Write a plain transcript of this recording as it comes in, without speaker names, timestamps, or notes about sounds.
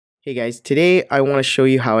Hey guys, today I want to show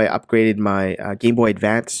you how I upgraded my Game Boy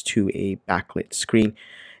Advance to a backlit screen.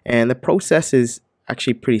 And the process is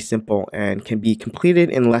actually pretty simple and can be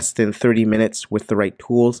completed in less than 30 minutes with the right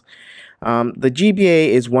tools. The GBA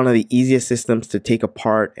is one of the easiest systems to take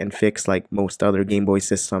apart and fix like most other Game Boy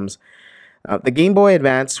systems. The Game Boy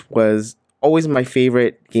Advance was always my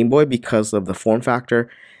favorite Game Boy because of the form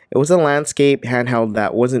factor. It was a landscape handheld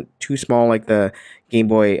that wasn't too small like the Game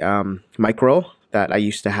Boy Micro that I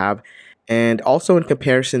used to have. And also in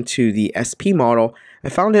comparison to the SP model, I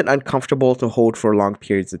found it uncomfortable to hold for long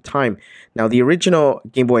periods of time. Now the original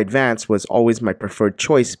Game Boy Advance was always my preferred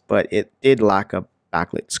choice, but it did lack a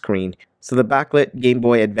backlit screen. So the backlit Game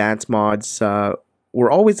Boy Advance mods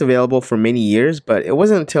were always available for many years, but it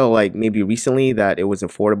wasn't until like maybe recently that it was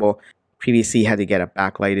affordable. Previously, you had to get a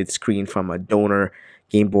backlighted screen from a donor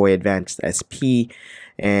Game Boy Advance SP,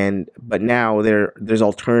 but now there's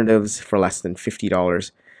alternatives for less than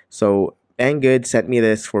 $50. So Banggood sent me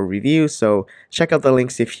this for review, so check out the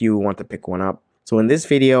links if you want to pick one up. So in this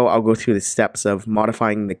video, I'll go through the steps of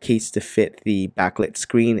modifying the case to fit the backlit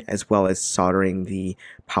screen as well as soldering the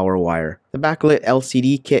power wire. The backlit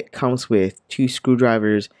LCD kit comes with 2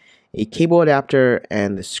 screwdrivers, a cable adapter,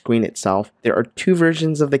 and the screen itself. There are 2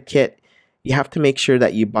 versions of the kit. You have to make sure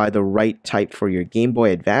that you buy the right type for your Game Boy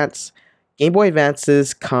Advance. Game Boy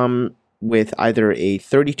Advances come with either a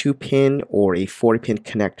 32-pin or a 40-pin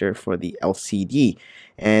connector for the LCD.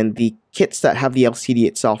 And the kits that have the LCD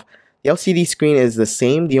itself, the LCD screen is the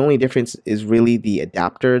same. The only difference is really the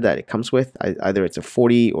adapter that it comes with. Either it's a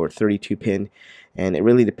 40 or 32-pin, and it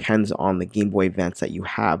really depends on the Game Boy Advance that you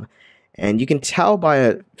have. And you can tell by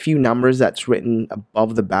a few numbers that's written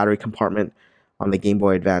above the battery compartment on the Game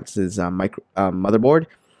Boy Advance's motherboard.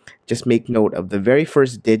 Just make note of the very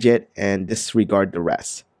first digit and disregard the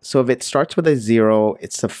rest. So if it starts with a 0,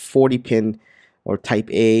 it's a 40-pin or type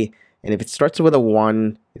A, and if it starts with a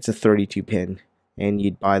 1, it's a 32-pin, and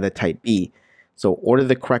you'd buy the type B. So order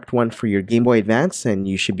the correct one for your Game Boy Advance and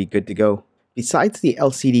you should be good to go. Besides the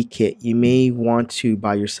LCD kit, you may want to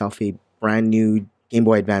buy yourself a brand new Game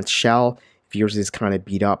Boy Advance shell if yours is kind of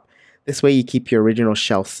beat up. This way you keep your original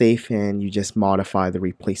shell safe and you just modify the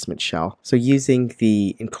replacement shell. So using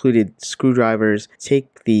the included screwdrivers,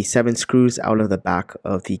 take the 7 screws out of the back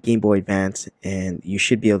of the Game Boy Advance and you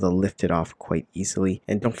should be able to lift it off quite easily.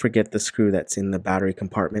 And don't forget the screw that's in the battery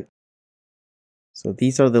compartment. So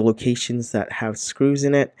these are the locations that have screws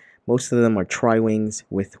in it. Most of them are tri-wings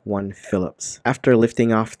with 1 Phillips. After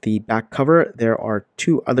lifting off the back cover, there are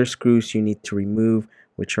 2 other screws you need to remove,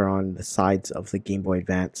 which are on the sides of the Game Boy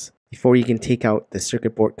Advance. Before you can take out the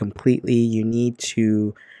circuit board completely, you need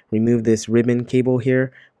to remove this ribbon cable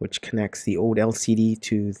here, which connects the old LCD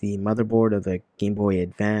to the motherboard of the Game Boy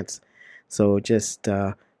Advance. So just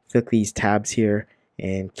flick these tabs here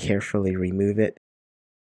and carefully remove it.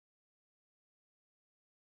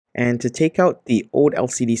 And to take out the old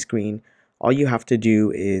LCD screen, all you have to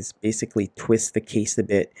do is basically twist the case a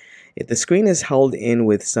bit. If the screen is held in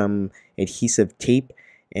with some adhesive tape,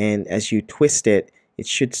 and as you twist it, it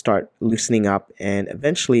should start loosening up and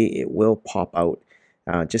eventually it will pop out.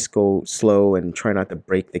 Just go slow and try not to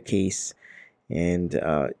break the case, and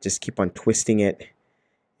just keep on twisting it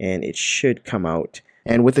and it should come out.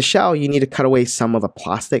 And with the shell, you need to cut away some of the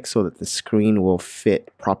plastic so that the screen will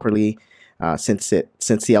fit properly. Since the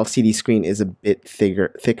LCD screen is a bit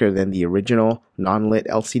thicker than the original non-lit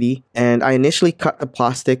LCD. And I initially cut the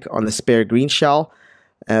plastic on the spare green shell,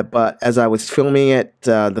 but as I was filming it,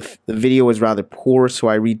 the video was rather poor, so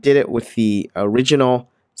I redid it with the original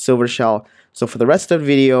silver shell. So for the rest of the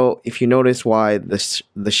video, if you notice why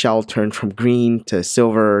the shell turned from green to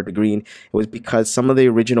silver to green, it was because some of the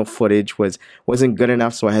original footage wasn't good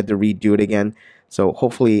enough, so I had to redo it again. So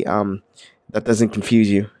hopefully that doesn't confuse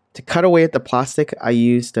you. To cut away at the plastic, I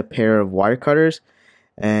used a pair of wire cutters,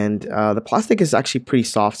 and the plastic is actually pretty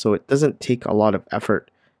soft, so it doesn't take a lot of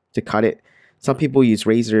effort to cut it. Some people use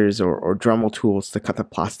razors or Dremel tools to cut the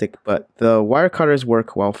plastic, but the wire cutters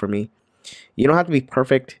work well for me. You don't have to be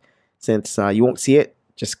perfect since you won't see it.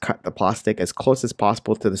 Just cut the plastic as close as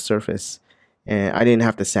possible to the surface, and I didn't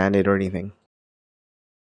have to sand it or anything.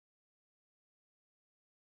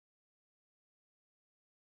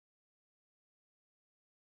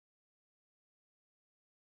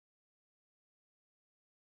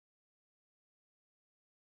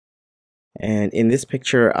 And in this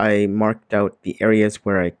picture, I marked out the areas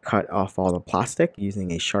where I cut off all the plastic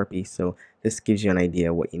using a Sharpie. So this gives you an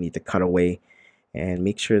idea what you need to cut away, and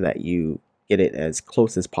make sure that you get it as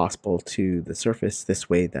close as possible to the surface. This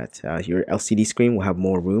way that your LCD screen will have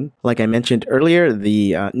more room. Like I mentioned earlier,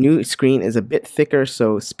 the new screen is a bit thicker,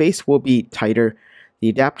 so space will be tighter. The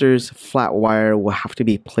adapter's flat wire will have to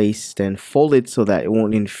be placed and folded so that it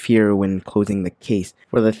won't interfere when closing the case.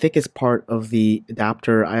 For the thickest part of the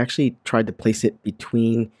adapter, I actually tried to place it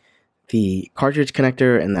between the cartridge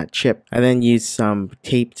connector and that chip. I then used some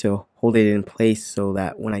tape to hold it in place so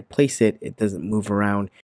that when I place it, it doesn't move around.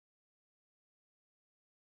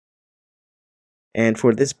 And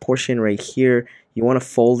for this portion right here, you want to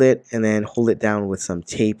fold it and then hold it down with some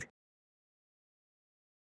tape.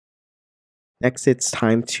 Next, it's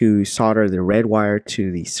time to solder the red wire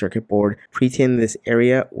to the circuit board. Pre-tin this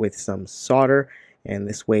area with some solder, and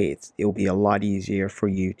this way it'll be a lot easier for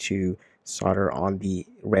you to solder on the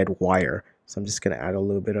red wire. So I'm just going to add a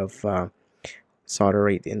little bit of solder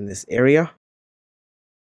right in this area.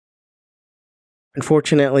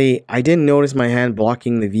 Unfortunately, I didn't notice my hand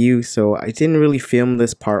blocking the view, so I didn't really film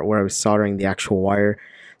this part where I was soldering the actual wire.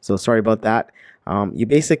 So sorry about that. You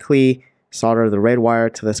basically solder the red wire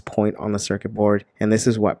to this point on the circuit board, and this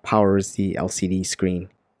is what powers the LCD screen.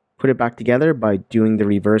 Put it back together by doing the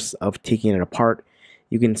reverse of taking it apart.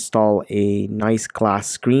 You can install a nice glass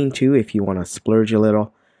screen too if you want to splurge a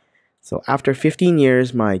little. So after 15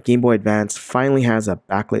 years, my Game Boy Advance finally has a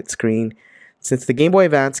backlit screen. Since the Game Boy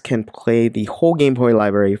Advance can play the whole Game Boy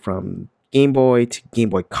library from Game Boy to Game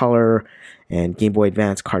Boy Color and Game Boy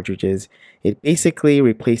Advance cartridges, it basically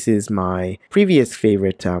replaces my previous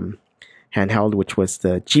favorite handheld, which was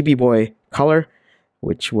the GB Boy Color,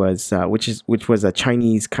 which was a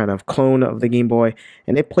Chinese kind of clone of the Game Boy,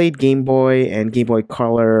 and it played Game Boy and Game Boy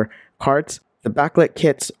Color carts. The backlit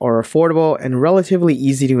kits are affordable and relatively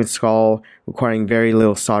easy to install, requiring very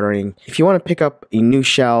little soldering. If you want to pick up a new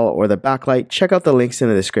shell or the backlight, check out the links in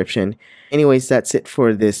the description. Anyways, that's it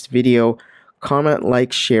for this video. Comment,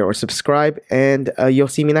 like, share, or subscribe, and you'll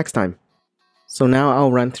see me next time. So now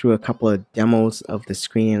I'll run through a couple of demos of the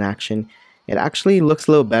screen in action. It actually looks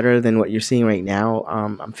a little better than what you're seeing right now.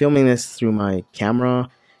 I'm filming this through my camera,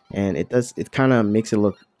 and it kind of makes it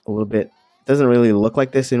look a little bit, it doesn't really look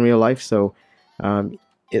like this in real life, so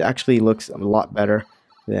it actually looks a lot better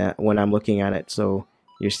than when I'm looking at it. So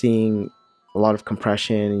you're seeing a lot of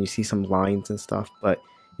compression and you see some lines and stuff, but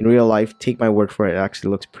in real life, take my word for it, it actually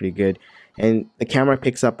looks pretty good. And the camera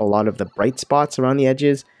picks up a lot of the bright spots around the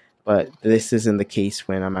edges, but this isn't the case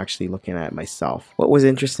when I'm actually looking at it myself. What was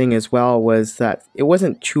interesting as well was that it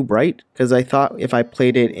wasn't too bright, because I thought if I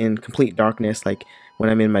played it in complete darkness, like when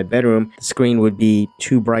I'm in my bedroom, the screen would be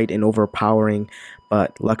too bright and overpowering,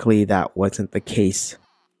 but luckily that wasn't the case.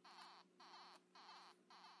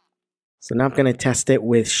 So now I'm going to test it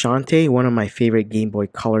with Shantae, one of my favorite Game Boy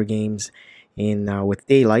Color games with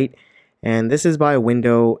daylight. And this is by a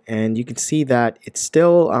window, and you can see that it's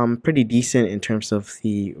still pretty decent in terms of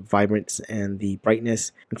the vibrance and the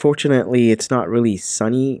brightness. Unfortunately, it's not really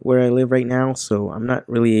sunny where I live right now, so I'm not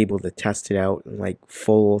really able to test it out in like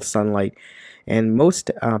full sunlight. And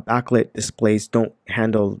most backlit displays don't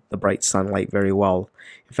handle the bright sunlight very well.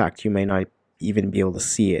 In fact, you may not even be able to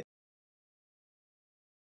see it.